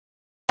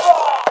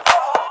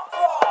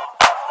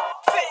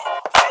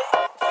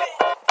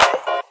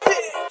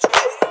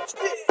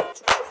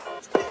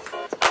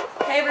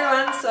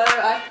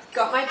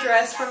got my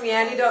dress from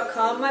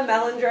yandy.com, my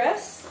melon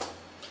dress.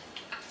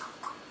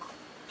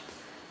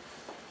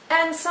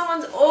 And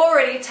someone's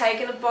already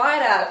taken a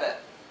bite out of it.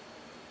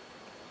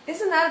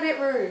 Isn't that a bit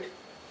rude?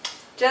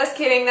 Just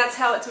kidding, that's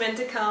how it's meant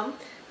to come.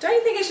 Don't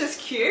you think it's just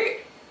cute?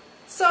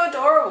 So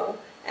adorable.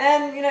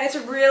 And you know, it's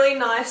a really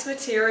nice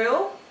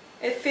material.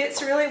 It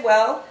fits really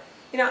well.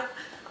 You know,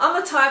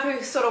 I'm the type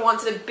who sort of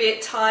wants it a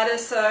bit tighter,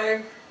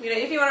 so you know,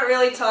 if you want it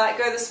really tight,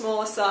 go the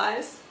smaller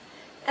size.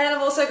 And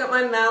I've also got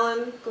my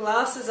melon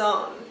glasses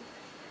on.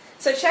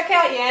 So check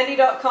out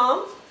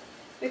yandy.com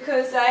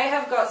because they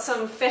have got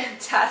some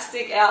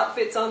fantastic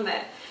outfits on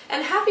there.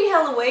 And happy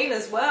Halloween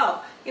as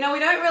well. You know, we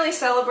don't really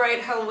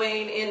celebrate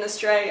Halloween in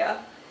Australia,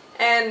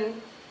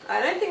 and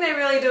I don't think they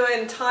really do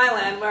it in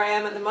Thailand where I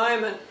am at the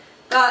moment,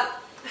 but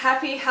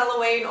happy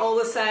Halloween all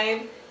the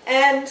same.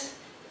 And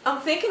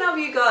I'm thinking of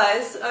you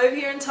guys over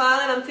here in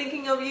Thailand, I'm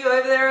thinking of you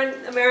over there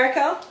in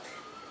America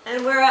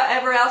and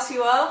wherever else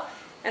you are,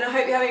 and I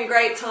hope you're having a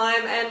great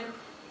time. And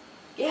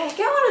yeah,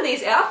 get one of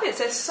these outfits,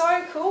 they're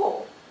so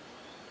cool.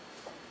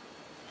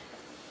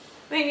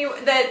 I mean,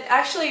 they're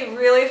actually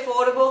really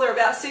affordable. They're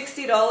about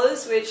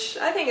 $60, which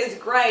I think is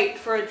great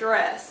for a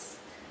dress.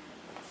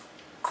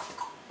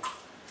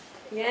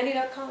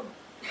 Yandy.com.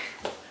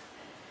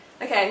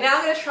 Okay, now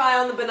I'm going to try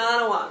on the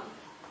banana one.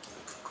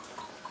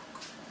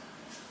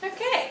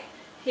 Okay,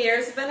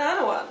 here's the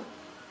banana one.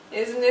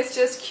 Isn't this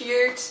just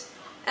cute?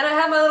 And I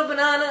have my little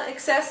banana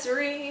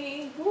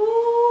accessory.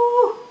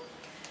 Woo!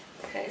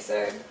 Okay, so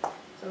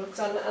it looks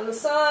on the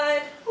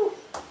side. Woo.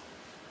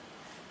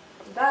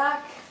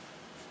 Back.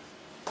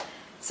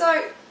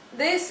 So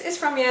this is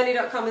from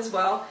yandy.com as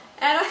well,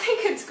 and I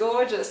think it's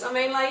gorgeous. I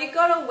mean, like, you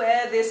gotta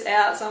wear this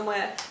out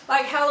somewhere.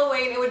 Like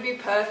Halloween, it would be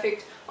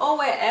perfect, or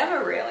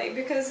wherever really,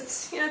 because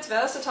it's, you know, it's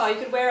versatile.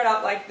 You could wear it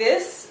up like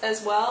this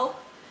as well.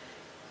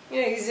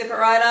 You know, you zip it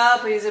right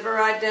up or you zip it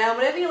right down,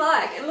 whatever you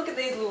like. And look at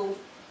these little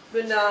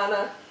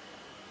banana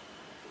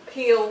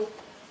peel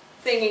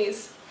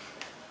thingies.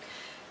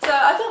 So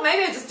I thought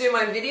maybe I'd just do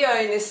my video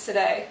in this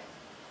today.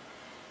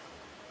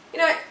 You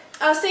know,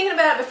 I was thinking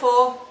about it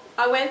before.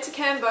 I went to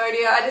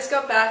Cambodia, I just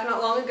got back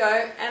not long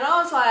ago, and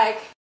I was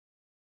like,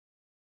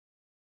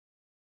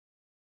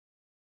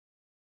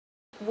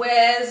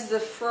 where's the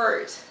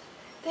fruit?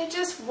 There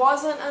just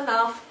wasn't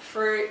enough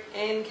fruit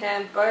in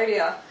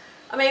Cambodia.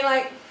 I mean,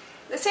 like,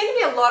 there seemed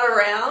to be a lot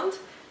around,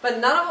 but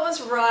none of it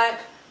was ripe,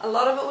 a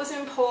lot of it was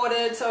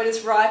imported, so it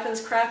just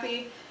ripens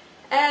crappy.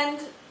 And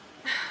to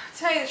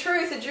tell you the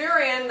truth, the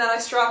durian that I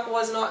struck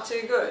was not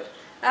too good.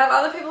 I have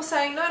other people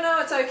saying,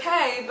 no, it's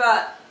okay,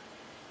 but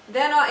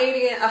they're not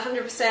eating a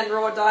 100%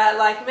 raw diet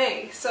like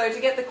me. So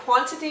to get the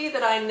quantity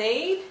that I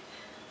need,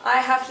 I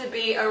have to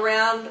be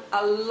around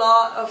a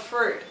lot of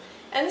fruit.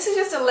 And this is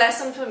just a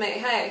lesson for me,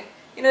 hey,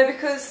 you know,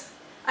 because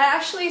I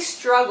actually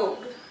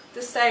struggled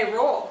to stay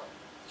raw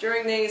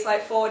during these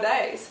like 4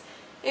 days.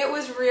 It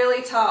was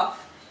really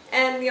tough.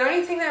 And the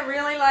only thing that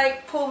really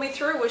like pulled me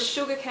through was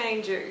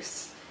sugarcane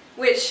juice,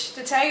 which,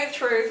 to tell you the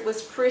truth,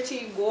 was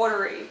pretty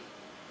watery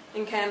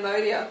in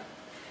Cambodia.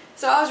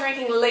 So I was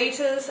drinking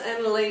litres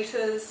and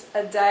litres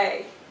a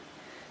day.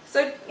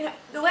 So, you know,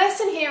 the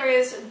lesson here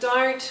is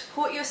don't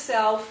put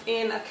yourself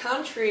in a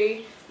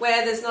country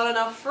where there's not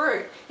enough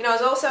fruit. You know, I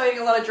was also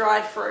eating a lot of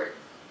dried fruit,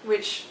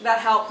 which that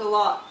helped a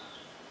lot.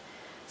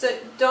 So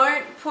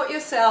don't put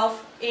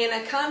yourself in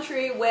a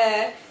country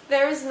where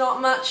there is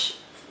not much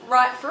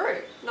ripe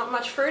fruit, not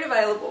much fruit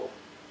available.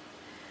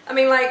 I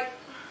mean, like,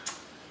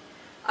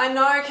 I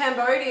know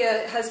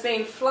Cambodia has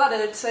been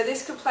flooded, so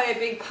this could play a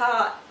big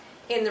part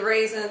in the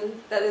reason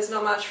that there's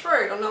not much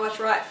fruit or not much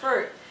ripe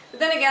fruit. But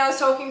then again, I was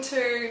talking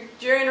to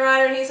Durian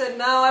Rider and he said,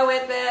 no, I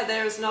went there,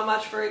 there is not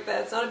much fruit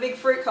there. It's not a big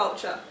fruit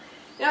culture.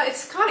 You know,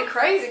 it's kind of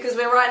crazy because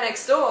we're right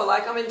next door.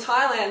 Like, I'm in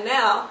Thailand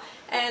now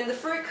and the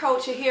fruit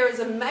culture here is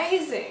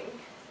amazing.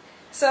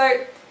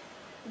 So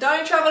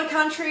don't travel to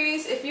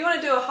countries. If you want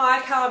to do a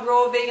high carb,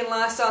 raw, vegan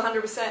lifestyle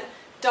 100%,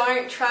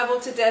 don't travel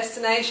to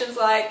destinations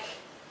like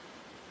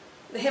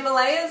the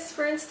Himalayas,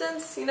 for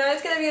instance. You know,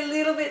 it's going to be a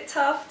little bit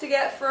tough to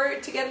get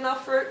fruit, to get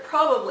enough fruit,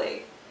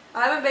 probably.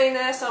 I haven't been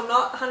there, so I'm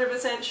not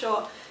 100%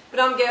 sure, but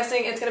I'm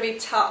guessing it's going to be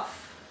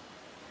tough.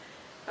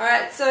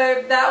 Alright,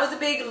 so that was a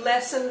big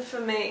lesson for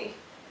me.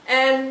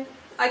 And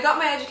I got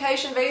my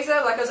education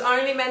visa, like I was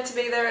only meant to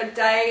be there a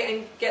day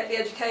and get the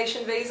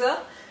education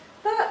visa,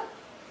 but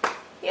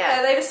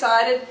yeah, they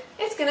decided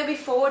it's going to be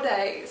 4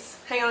 days.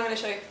 Hang on, I'm going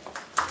to show you.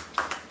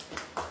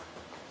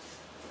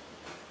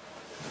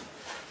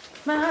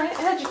 My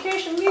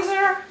education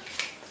visa.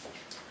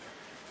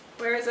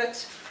 Where is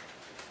it?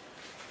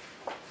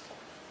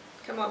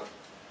 Come on.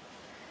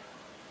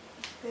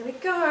 There we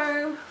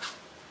go.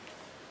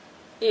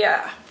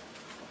 Yeah.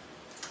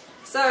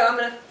 So I'm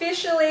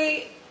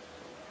officially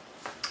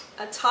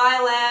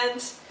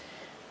Thailand.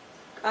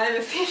 I'm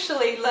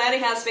officially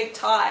learning how to speak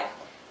Thai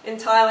in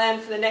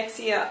Thailand for the next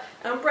year.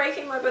 And I'm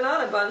breaking my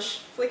banana bunch,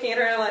 flicking it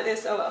around like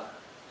this. Oh well.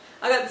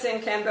 I got this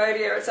in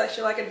Cambodia. It's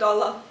actually like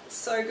 $1. It's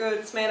so good.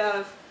 It's made out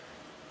of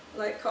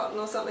like cotton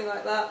or something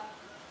like that.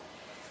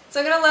 So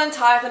I'm going to learn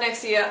Thai for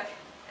next year.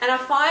 And I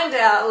find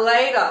out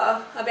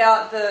later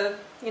about the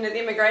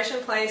immigration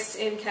place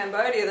in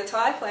Cambodia, the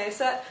Thai place,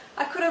 that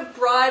I could have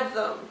bribed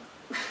them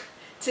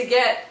to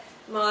get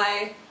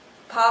my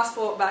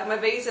passport back, my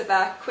visa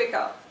back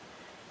quicker.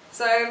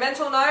 So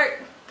mental note,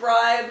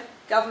 bribe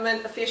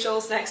government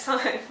officials next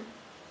time.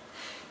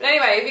 But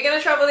anyway, if you're going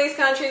to travel these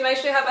countries, make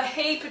sure you have a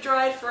heap of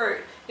dried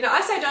fruit.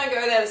 I say don't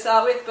go there to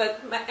start with,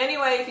 but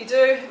anyway, if you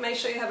do, make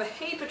sure you have a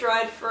heap of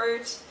dried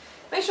fruit.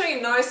 Make sure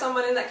you know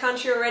someone in that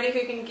country already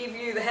who can give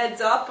you the heads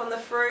up on the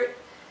fruit.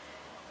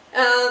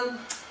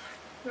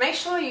 Make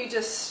sure you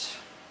just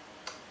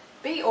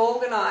be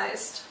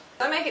organised.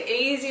 I make it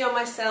easy on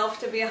myself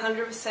to be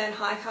 100%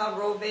 high carb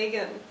raw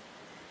vegan.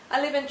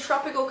 I live in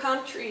tropical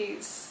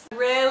countries. I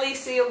rarely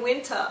see a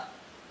winter.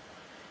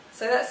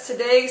 So that's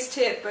today's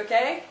tip,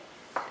 okay?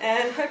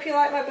 And hope you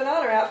like my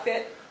banana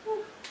outfit.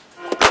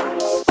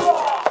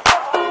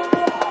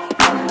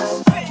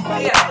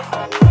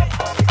 Yeah.